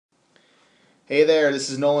Hey there, this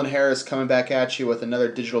is Nolan Harris coming back at you with another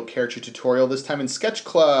digital caricature tutorial, this time in Sketch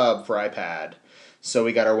Club for iPad. So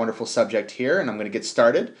we got our wonderful subject here, and I'm going to get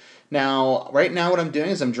started. Now, right now what I'm doing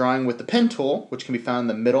is I'm drawing with the pen tool, which can be found in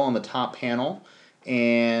the middle on the top panel,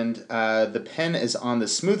 and the pen is on the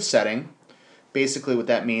smooth setting. Basically what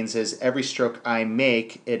that means is every stroke I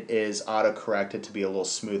make, it is auto-corrected to be a little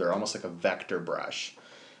smoother, almost like a vector brush.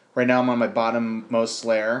 Right now I'm on my bottommost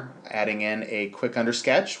layer, adding in a quick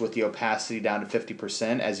undersketch with the opacity down to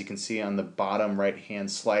 50%, as you can see on the bottom right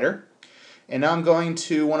hand slider. And now I'm going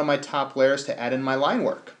to one of my top layers to add in my line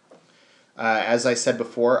work. As I said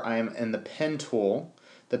before, I am in the pen tool.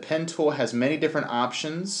 The pen tool has many different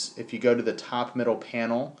options. If you go to the top middle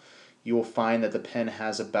panel, you will find that the pen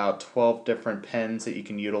has about 12 different pens that you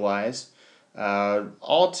can utilize,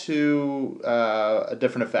 all to a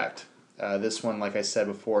different effect. This one, like I said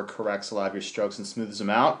before, corrects a lot of your strokes and smooths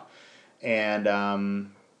them out.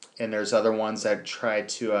 And there's other ones that try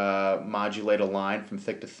to modulate a line from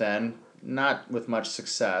thick to thin, not with much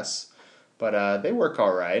success, but they work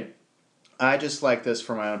all right. I just like this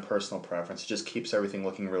for my own personal preference. It just keeps everything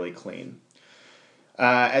looking really clean.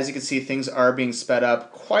 As you can see, things are being sped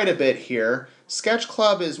up quite a bit here. Sketch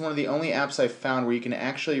Club is one of the only apps I've found where you can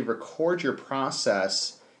actually record your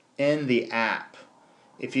process in the app.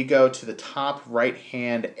 If you go to the top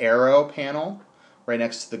right-hand arrow panel, right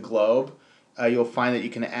next to the globe, you'll find that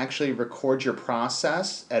you can actually record your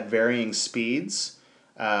process at varying speeds.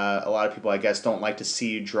 A lot of people, I guess, don't like to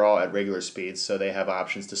see you draw at regular speeds, so they have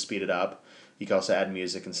options to speed it up. You can also add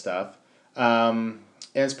music and stuff. And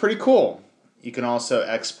it's pretty cool. You can also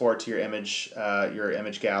export to your image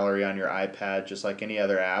gallery on your iPad, just like any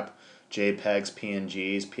other app, JPEGs,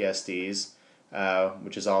 PNGs, PSDs,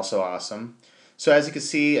 which is also awesome. So as you can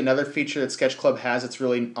see, another feature that Sketch Club has that's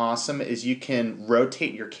really awesome is you can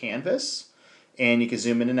rotate your canvas, and you can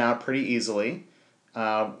zoom in and out pretty easily.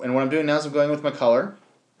 And what I'm doing now is I'm going with my color.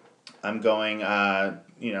 I'm going,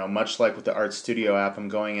 much like with the Art Studio app, I'm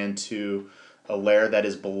going into a layer that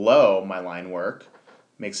is below my line work.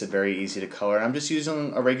 Makes it very easy to color. And I'm just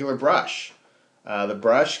using a regular brush. The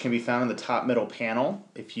brush can be found in the top middle panel.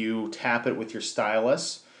 If you tap it with your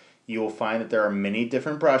stylus, you will find that there are many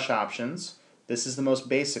different brush options. This is the most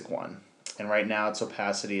basic one, and right now its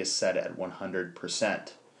opacity is set at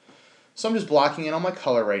 100%. So I'm just blocking in on my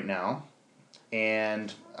color right now,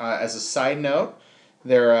 and as a side note,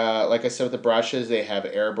 they're like I said with the brushes, they have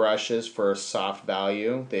air brushes for soft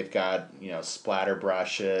value. They've got splatter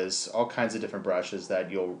brushes, all kinds of different brushes that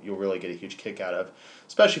you'll really get a huge kick out of,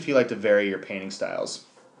 especially if you like to vary your painting styles.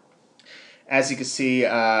 As you can see,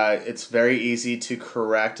 it's very easy to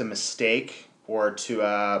correct a mistake or to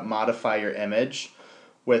modify your image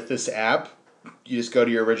with this app. You just go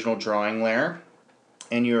to your original drawing layer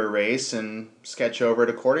and you erase and sketch over it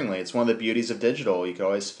accordingly. It's one of the beauties of digital. You can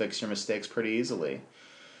always fix your mistakes pretty easily.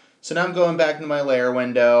 So now I'm going back into my layer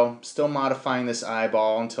window, still modifying this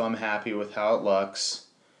eyeball until I'm happy with how it looks.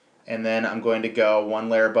 And then I'm going to go one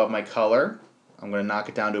layer above my color. I'm going to knock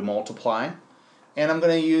it down to a multiply. And I'm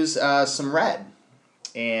going to use some red.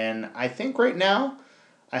 And I think right now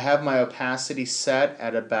I have my opacity set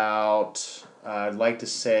at about, I'd like to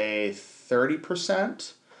say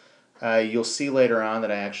 30%. You'll see later on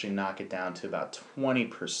that I actually knock it down to about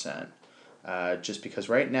 20%. Just because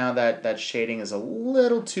right now that shading is a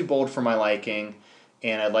little too bold for my liking,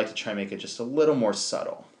 and I'd like to try and make it just a little more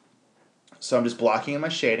subtle. So I'm just blocking in my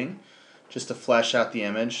shading just to flesh out the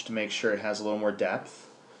image to make sure it has a little more depth.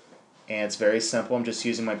 And it's very simple. I'm just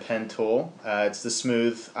using my pen tool. It's the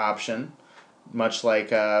smooth option, much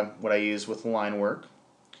like what I use with line work.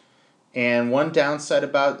 And one downside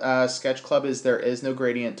about Sketch Club is there is no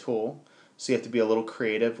gradient tool, so you have to be a little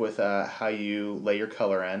creative with how you lay your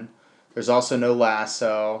color in. There's also no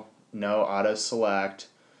lasso, no auto select,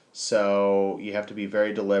 so you have to be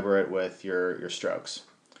very deliberate with your strokes.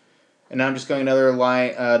 And now I'm just going another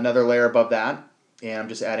layer above that, and I'm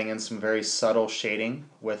just adding in some very subtle shading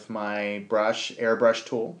with my airbrush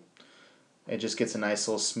tool. It just gets a nice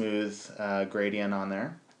little smooth gradient on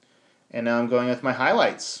there. And now I'm going with my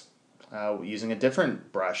highlights using a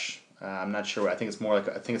different brush. I'm not sure. I think it's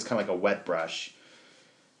kind of like a wet brush.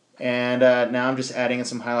 And now I'm just adding in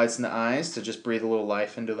some highlights in the eyes to just breathe a little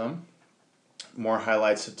life into them. More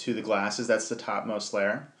highlights to the glasses. That's the topmost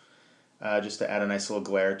layer, just to add a nice little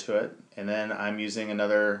glare to it. And then I'm using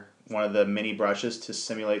one of the mini brushes to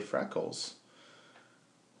simulate freckles.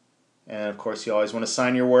 And of course you always want to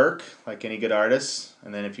sign your work like any good artist.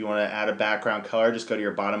 And then if you want to add a background color, just go to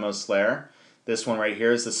your bottommost layer. This one right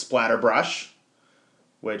here is the Splatter Brush,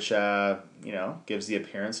 which gives the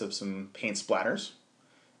appearance of some paint splatters.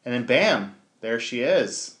 And then bam, there she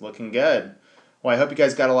is, looking good. Well, I hope you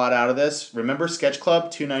guys got a lot out of this. Remember Sketch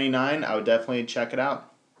Club, $2.99. I would definitely check it out.